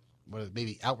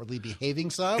maybe outwardly behaving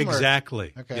some?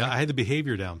 Exactly. Okay. Yeah, I had the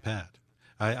behavior down pat.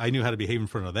 I knew how to behave in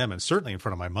front of them, and certainly in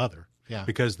front of my mother. Yeah.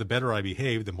 Because the better I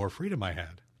behaved, the more freedom I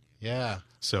had. Yeah.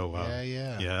 So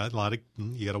a lot of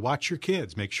you got to watch your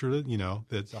kids. Make sure that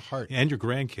that the heart and your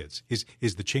grandkids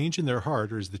is the change in their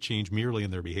heart, or is the change merely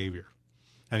in their behavior?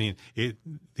 I mean,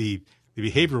 the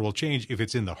behavior will change if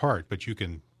it's in the heart, but you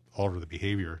can alter the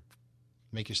behavior.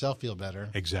 Make yourself feel better.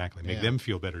 Exactly. Make them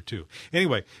feel better too.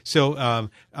 Anyway, so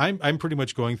I'm pretty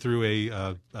much going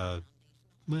through I'm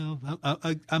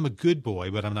a good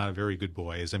boy, but I'm not a very good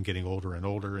boy as I'm getting older and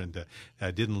older, and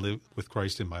I didn't live with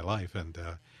Christ in my life, and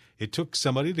it took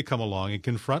somebody to come along and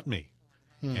confront me,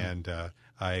 and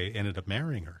I ended up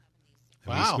marrying her.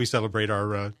 And we celebrate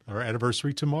our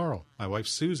anniversary tomorrow. My wife,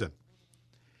 Susan.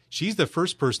 She's the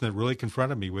first person that really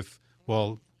confronted me with,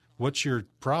 well, what's your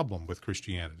problem with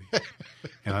Christianity?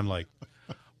 And I'm like,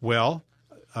 well,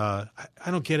 I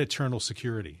don't get eternal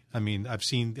security. I mean, I've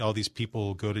seen all these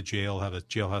people go to jail, have a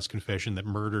jailhouse confession that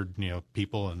murdered,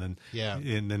 people, and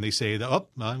then they say, "Oh,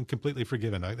 I'm completely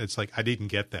forgiven." It's like, I didn't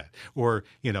get that. Or,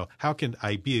 how can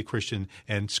I be a Christian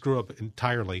and screw up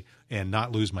entirely and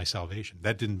not lose my salvation?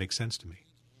 That didn't make sense to me.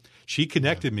 She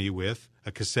connected me with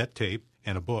a cassette tape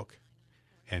and a book,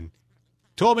 and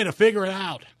told me to figure it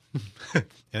out,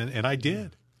 and I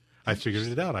did. I figured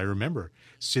it out. I remember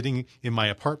sitting in my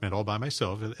apartment all by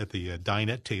myself at the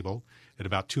dinette table at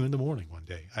about 2 a.m. one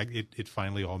day. It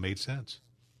finally all made sense.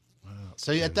 Wow.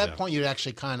 So at that point, you'd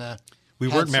actually kind of we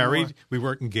weren't married. We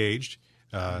weren't engaged.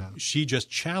 She just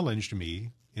challenged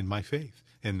me in my faith,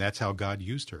 and that's how God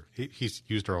used her. He's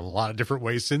used her a lot of different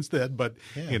ways since then, but,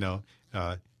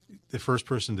 the first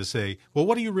person to say, well,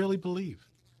 what do you really believe?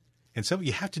 And so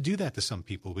you have to do that to some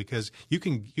people, because you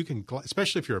can,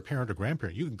 especially if you're a parent or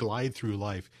grandparent, you can glide through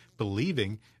life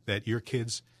believing that your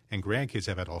kids and grandkids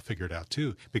have it all figured out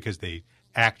too, because they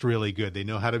act really good. They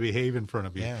know how to behave in front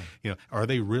of you. Are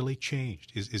they really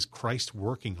changed? Is Christ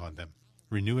working on them,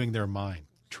 renewing their mind,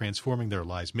 transforming their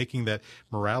lives, making that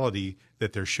morality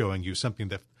that they're showing you something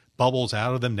that bubbles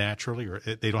out of them naturally, or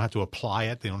they don't have to apply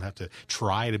it. They don't have to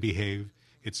try to behave.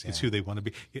 It's who they want to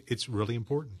be. It's really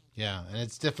important. Yeah, and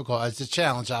it's difficult. It's a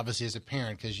challenge, obviously, as a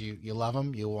parent, because you love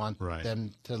them. You want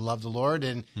them to love the Lord,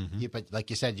 and but like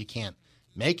you said, you can't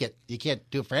make it. You can't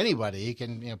do it for anybody. You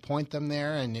can point them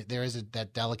there, and there is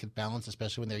that delicate balance,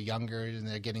 especially when they're younger and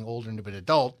they're getting older and to be an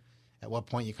adult. At what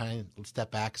point you kind of step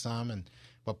back some, and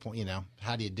what point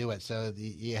how do you do it? So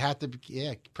you have to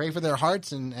pray for their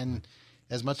hearts, and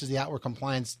as much as the outward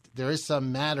compliance, there is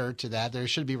some matter to that. There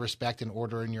should be respect and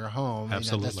order in your home.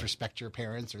 Absolutely. Disrespect your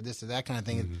parents or this or that kind of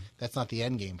thing. That's not the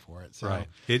end game for it. So. Right.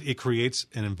 It creates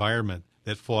an environment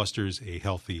that fosters a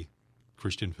healthy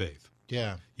Christian faith.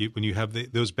 Yeah. When you have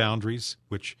those boundaries,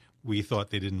 which we thought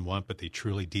they didn't want, but they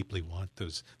truly deeply want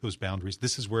those boundaries.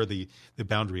 This is where the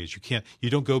boundary is. You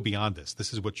don't go beyond this.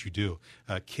 This is what you do.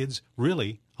 Kids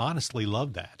really, honestly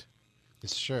love that.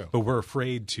 It's true. But we're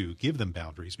afraid to give them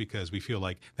boundaries because we feel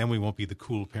like then we won't be the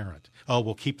cool parent. Oh,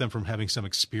 we'll keep them from having some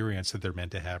experience that they're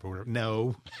meant to have or whatever.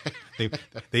 No.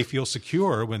 They feel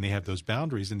secure when they have those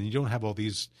boundaries, and then you don't have all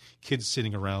these kids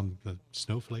sitting around the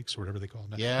snowflakes or whatever they call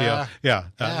them. Yeah.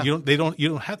 You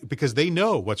don't have, because they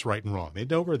know what's right and wrong. They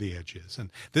know where the edge is. And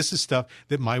this is stuff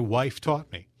that my wife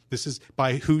taught me. This is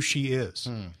by who she is.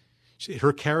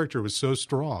 Her character was so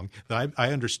strong that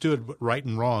I understood right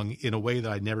and wrong in a way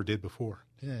that I never did before.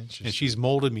 Yeah, interesting. And she's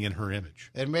molded me in her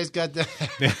image. Everybody's got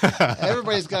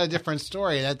a different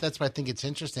story. That's why I think it's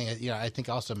interesting. I think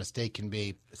also a mistake can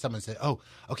be someone said, "Oh,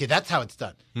 okay, that's how it's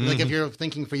done." Mm-hmm. Like if you're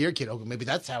thinking for your kid, "Oh, maybe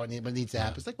that's how it needs to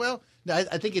happen." It's like, well, no,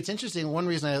 I think it's interesting. One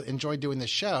reason I enjoy doing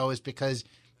this show is because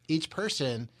each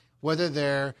person, whether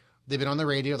they've been on the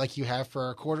radio like you have for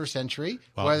a quarter century,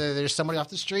 whether there's somebody off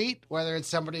the street, whether it's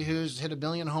somebody who's hit 1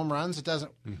 billion home runs, it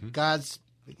doesn't. God's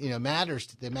matters.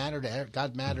 They matter to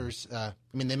God. Matters.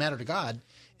 They matter to God,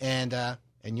 and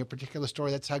in your particular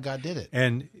story, that's how God did it.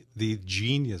 And the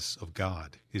genius of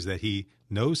God is that He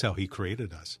knows how He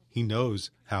created us. He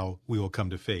knows how we will come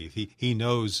to faith. He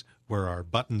knows where our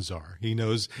buttons are. He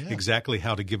knows exactly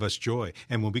how to give us joy.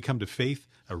 And when we come to faith,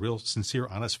 a real, sincere,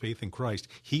 honest faith in Christ,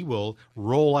 He will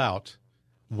roll out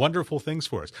wonderful things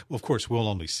for us. Well, of course, we'll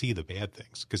only see the bad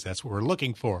things because that's what we're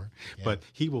looking for. Yeah. But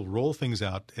He will roll things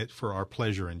out for our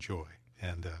pleasure and joy.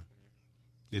 And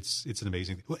it's an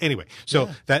amazing thing. Well, anyway, so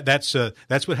that's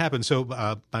what happened. So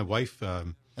my wife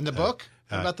and the book.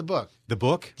 What about the book? The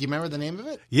book. Do you remember the name of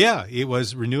it? Yeah, it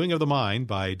was Renewing of the Mind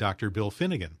by Dr. Bill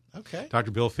Finnegan. Okay.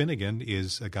 Dr. Bill Finnegan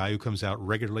is a guy who comes out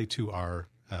regularly to our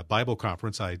Bible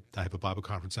conference. I have a Bible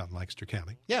conference out in Lancaster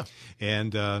County. Yeah.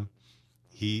 And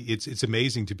it's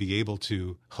amazing to be able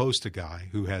to host a guy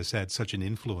who has had such an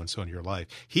influence on your life.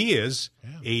 He is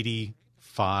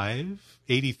 85,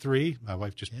 83. My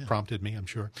wife just prompted me, I'm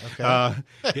sure.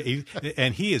 Okay.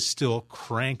 And he is still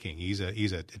cranking. He's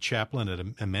a chaplain at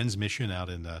a men's mission out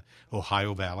in the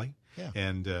Ohio Valley. Yeah.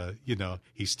 And,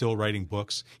 he's still writing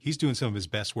books. He's doing some of his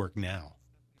best work now.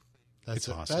 It's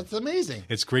awesome. That's amazing.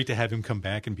 It's great to have him come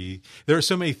back and be. There are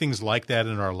so many things like that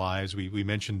in our lives. We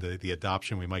mentioned the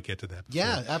adoption. We might get to that.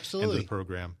 Yeah, absolutely. In the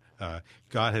program,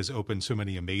 God has opened so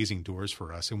many amazing doors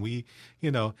for us, and we,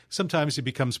 sometimes it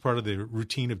becomes part of the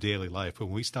routine of daily life. But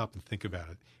when we stop and think about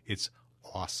it, it's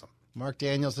awesome. Mark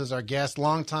Daniels is our guest,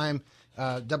 longtime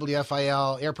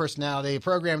WFIL air personality,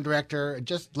 program director,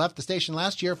 just left the station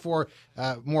last year for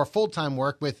more full-time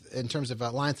work in terms of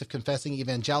Alliance of Confessing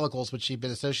Evangelicals, which she'd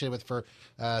been associated with for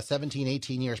 17,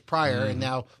 18 years prior, and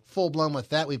now full-blown with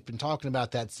that. We've been talking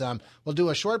about that some. We'll do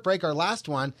a short break, our last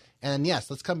one, and yes,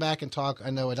 let's come back and talk. I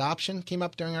know adoption came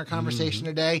up during our conversation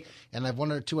today, and I have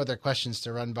one or two other questions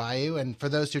to run by you. And for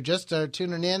those who just are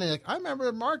tuning in and like, I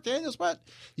remember Mark Daniels, what?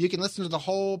 You can listen to the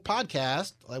whole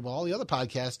podcast, all the other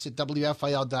podcasts, at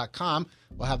WFIL.com.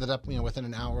 We'll have that up within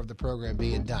an hour of the program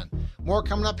being done. More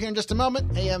coming up here in just a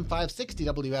moment. AM 560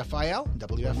 WFIL,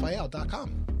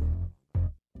 WFIL.com.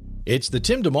 It's the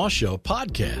Tim DeMoss Show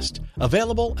podcast,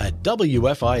 available at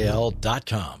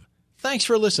WFIL.com. Thanks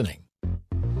for listening.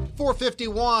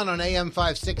 4:51 on AM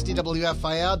 560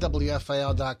 WFIL,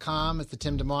 WFIL.com. It's the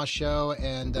Tim DeMoss Show,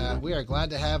 and we are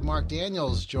glad to have Mark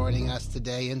Daniels joining us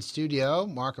today in studio.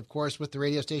 Mark, of course, with the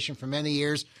radio station for many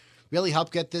years, really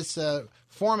helped get this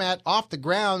format off the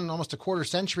ground almost a quarter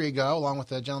century ago, along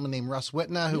with a gentleman named Russ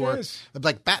Whitna, who were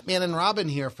like Batman and Robin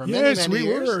here for many years. Yes, we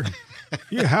were.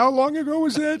 Yeah, how long ago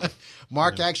was that?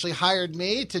 Mark actually hired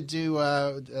me to do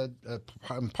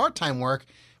part-time work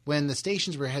when the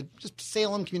stations had just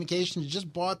Salem Communications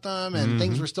just bought them, and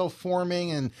things were still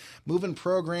forming and moving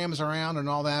programs around and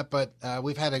all that. But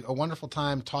we've had a wonderful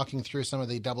time talking through some of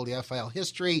the WFIL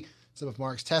history, some of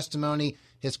Mark's testimony,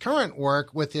 his current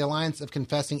work with the Alliance of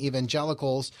Confessing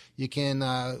Evangelicals. You can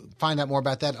find out more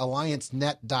about that,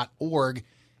 alliancenet.org.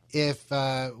 If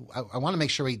I want to make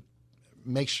sure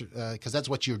because that's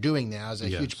what you're doing now, is a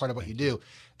huge part of what you do.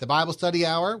 The Bible Study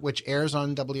Hour, which airs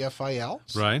on WFIL,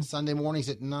 right? Sunday mornings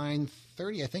at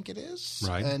 9:30, I think it is.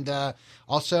 Right. And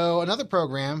also another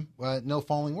program, No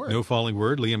Falling Word. No Falling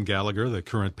Word. Liam Gallagher, the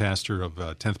current pastor of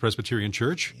 10th Presbyterian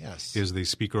Church, is the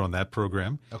speaker on that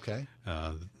program. Okay.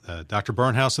 Dr.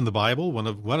 Barnhouse in the Bible, one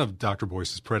of Dr.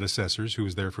 Boyce's predecessors, who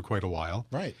was there for quite a while.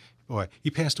 Right. Boy, he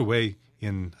passed away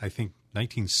in, I think,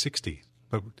 1960.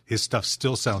 But his stuff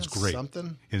still sounds great.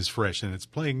 Something. It's fresh, and it's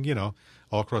playing,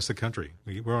 all across the country.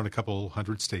 We're on a couple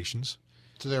hundred stations.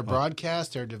 So there are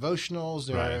broadcasts, there are devotionals,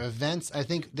 there are events. I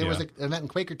think there was an event in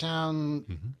Quakertown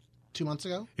 2 months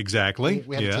ago. Exactly.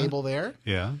 We had a table there.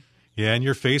 Yeah. Yeah, and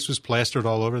your face was plastered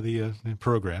all over the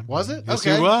program. Was it? Yes,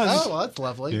 okay. It was. Oh, well, that's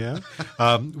lovely. Yeah.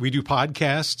 We do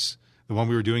podcasts. The one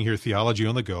we were doing here, Theology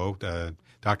on the Go,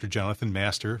 Dr. Jonathan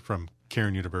Master from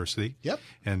Cairn University. Yep.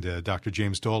 And Dr.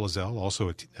 James Dolezal,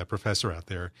 also a professor out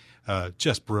there.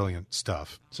 Just brilliant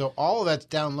stuff. So all of that's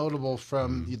downloadable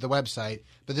from the website.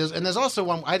 But there's also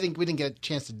one I think we didn't get a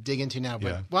chance to dig into now.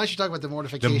 But why don't you talk about the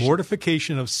mortification? The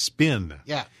mortification of spin.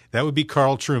 Yeah. That would be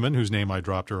Carl Truman, whose name I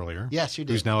dropped earlier. Yes, you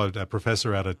did. Who's now a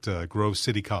professor out at Grove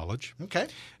City College. Okay.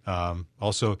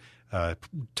 Also,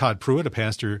 Todd Pruitt, a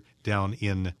pastor down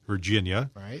in Virginia,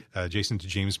 Right. Adjacent to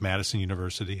James Madison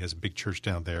University, has a big church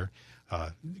down there.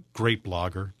 Great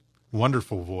blogger,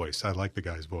 wonderful voice. I like the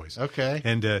guy's voice. Okay.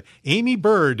 And Amy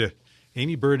Bird.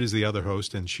 Amy Bird is the other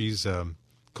host, and she's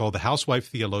called the Housewife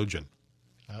Theologian.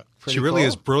 Pretty She really cool.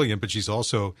 is brilliant, but she's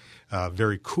also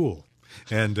very cool.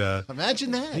 And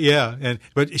Imagine that. yeah,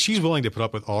 but she's willing to put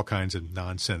up with all kinds of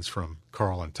nonsense from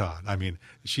Carl and Todd. I mean,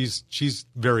 she's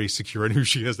very secure in who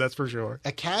she is. That's for sure.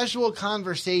 A casual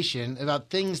conversation about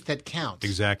things that count.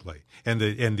 Exactly. And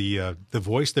the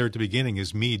voice there at the beginning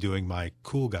is me doing my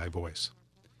cool guy voice.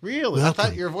 Really? I thought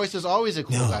Welcome. your voice was always a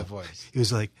cool guy voice. It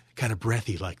was like kind of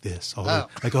breathy like this, Oh.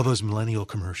 all those millennial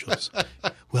commercials.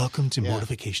 Welcome to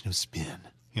Mortification of Spin.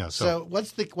 You know, So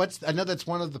what's I know that's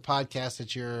one of the podcasts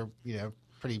that you're,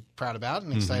 pretty proud about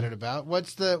and excited about.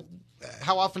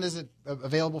 How often is it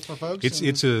available for folks?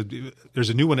 there's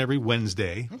a new one every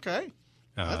Wednesday. Okay.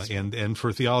 And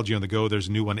for Theology on the Go, there's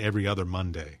a new one every other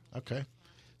Monday. Okay.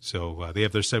 So they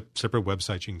have their separate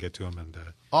websites. You can get to them. And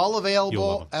All You'll love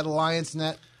available 'em. at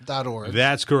alliancenet.org.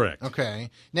 that's correct.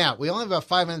 Okay. Now, we only have about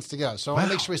 5 minutes to go, so I want to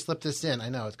Wow. make sure we slip this in. I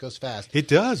know, it goes fast. It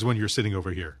does when you're sitting over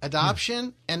here.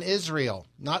 Adoption and Israel,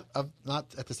 not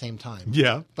at the same time.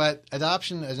 Yeah. But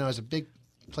adoption, as you know,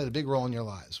 played a big role in your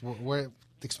lives.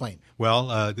 Explain.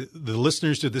 Well, the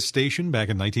listeners to this station back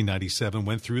in 1997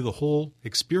 went through the whole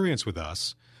experience with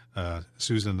us.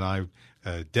 Susan and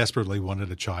I desperately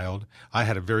wanted a child. I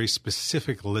had a very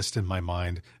specific list in my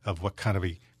mind of what kind of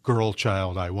a girl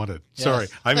child I wanted. Yes. Sorry.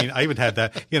 I mean, I even had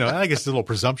that, and I guess it's a little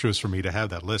presumptuous for me to have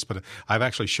that list, but I've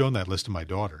actually shown that list to my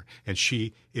daughter, and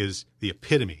she is the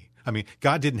epitome. I mean,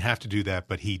 God didn't have to do that,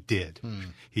 but he did.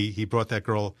 He brought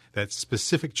that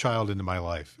specific child into my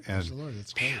life. And the Lord,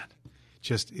 that's great. man,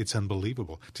 it's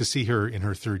unbelievable to see her in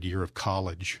her third year of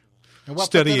college. And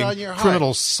what put that Studying on your heart?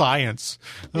 criminal science.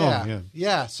 Yeah. Oh, man.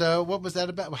 Yeah. So what was that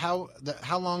about? How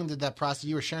long did that process?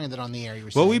 You were sharing that on the air. You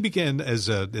were Well, saying. we began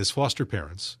as foster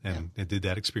parents and did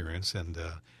that experience. And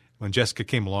when Jessica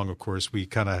came along, of course, we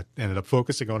kind of ended up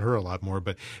focusing on her a lot more.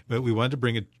 But we wanted to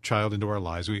bring a child into our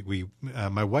lives.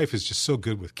 My wife is just so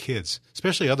good with kids,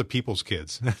 especially other people's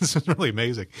kids. It's really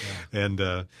amazing. Yeah.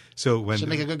 And so when Should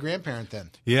make a good grandparent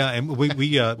then. yeah, and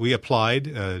we applied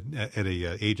at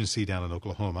a agency down in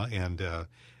Oklahoma, and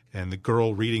the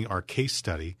girl reading our case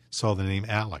study saw the name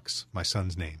Alex, my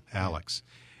son's name, Alex,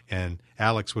 and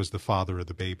Alex was the father of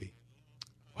the baby.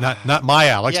 Not my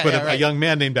Alex, Yeah, but yeah, a right. young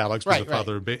man named Alex was Right, the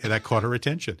father of the baby, and that caught her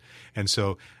attention. And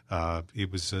so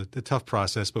it was a tough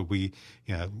process, but we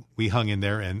hung in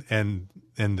there, and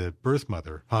the birth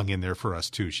mother hung in there for us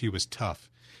too. She was tough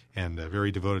and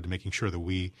very devoted to making sure that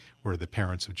we were the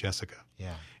parents of Jessica.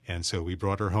 Yeah. And so we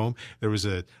brought her home. I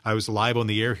was live on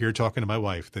the air here talking to my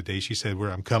wife the day she said,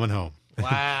 I'm coming home.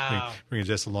 Wow. Bringing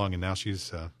Jess along, and now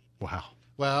she's, wow.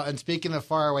 Well, and speaking of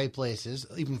faraway places,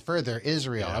 even further,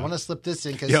 Israel. Yeah. I want to slip this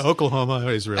in because Yeah, Oklahoma,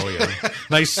 Israel. Yeah.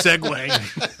 Nice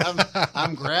segue.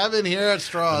 I'm grabbing here at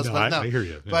straws. No, but I hear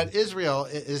you. Yeah. But Israel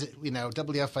is,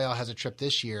 WFIL has a trip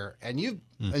this year, and you've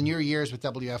in your years with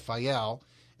WFIL,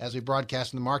 as we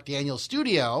broadcast in the Mark Daniels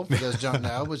studio, for those who don't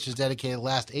know, which is dedicated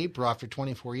last April after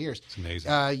 24 years. It's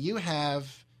amazing. You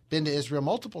have been to Israel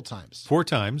multiple times. 4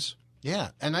 times. Yeah,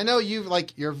 and I know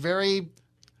you're very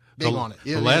big on it.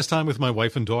 The last time with my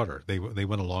wife and daughter, they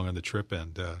went along on the trip,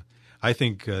 and I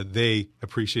think they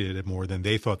appreciated it more than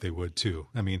they thought they would too.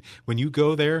 I mean, when you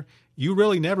go there, you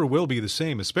really never will be the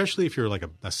same, especially if you're like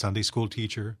a Sunday school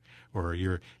teacher or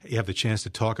you have the chance to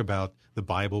talk about the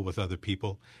Bible with other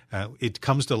people. It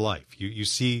comes to life. You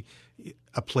see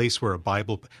a place where a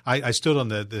Bible. I stood on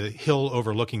the hill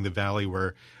overlooking the valley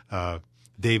where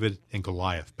David and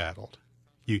Goliath battled.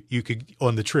 You could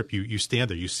on the trip you stand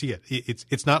there, you see it.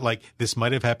 It's not like this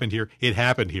might have happened here. It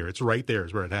happened here. It's right there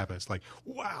is where it happened. It's like,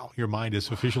 wow, your mind is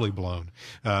officially blown.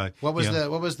 What was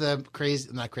the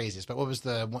not craziest, but what was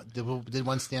did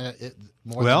one stand out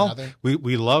more than Well, another?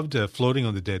 we loved floating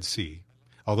on the Dead Sea.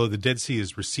 Although the Dead Sea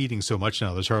is receding so much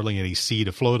now, there's hardly any sea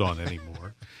to float on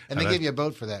anymore. And they give you a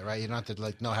boat for that, right? You don't have to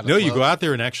know how to No, float. you go out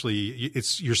there and actually,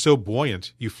 you're so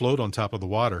buoyant, you float on top of the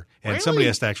water, and somebody Really?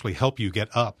 has to actually help you get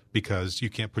up because you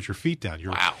can't put your feet down.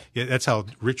 Wow. Yeah, that's how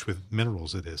rich with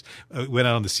minerals it is. Went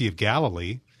out on the Sea of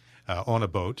Galilee on a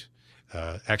boat,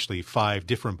 actually 5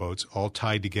 different boats, all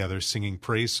tied together, singing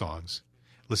praise songs,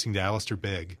 listening to Alistair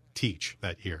Begg teach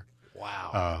that year.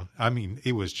 Wow. I mean,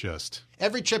 it was just...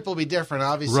 Every trip will be different,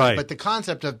 obviously, Right. but the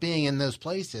concept of being in those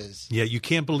places. Yeah, you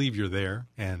can't believe you're there,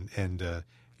 and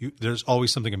there's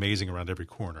always something amazing around every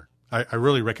corner. I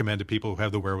really recommend to people who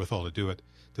have the wherewithal to do it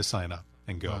to sign up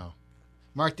and go. Wow.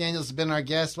 Mark Daniels has been our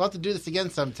guest. We'll have to do this again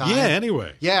sometime. Yeah,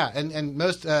 anyway. Yeah, and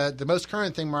the most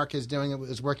current thing Mark is doing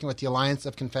is working with the Alliance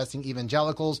of Confessing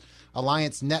Evangelicals,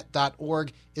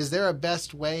 alliancenet.org. Is there a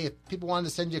best way if people wanted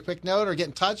to send you a quick note or get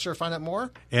in touch or find out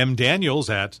more?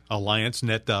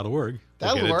 mdaniels@alliancenet.org.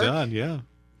 That'll get work. it done, yeah.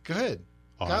 Good.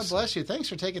 Awesome. God bless you. Thanks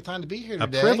for taking time to be here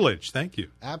today. A privilege. Thank you.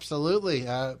 Absolutely.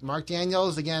 Mark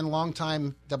Daniels, again,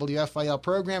 longtime WFIL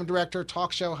program director,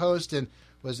 talk show host, and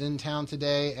was in town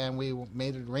today, and we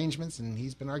made arrangements, and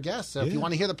he's been our guest. So if you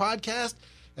want to hear the podcast,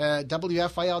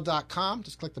 WFIL.com,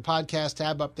 just click the podcast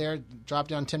tab up there, drop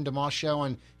down Tim DeMoss Show,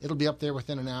 and it'll be up there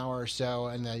within an hour or so,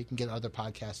 and you can get other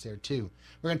podcasts there too.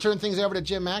 We're going to turn things over to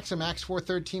Jim Max from Acts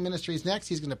 413 Ministries next.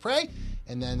 He's going to pray,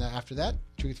 and then after that,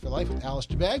 Truth for Life with Alice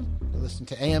Jabeg. Listen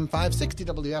to AM 560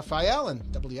 WFIL and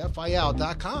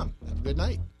WFIL.com. Have a good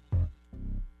night.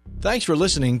 Thanks for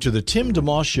listening to the Tim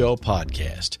DeMoss Show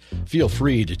podcast. Feel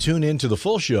free to tune in to the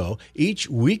full show each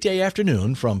weekday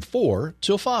afternoon from 4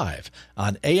 till 5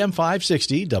 on AM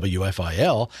 560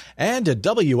 WFIL and at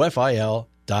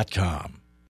WFIL.com.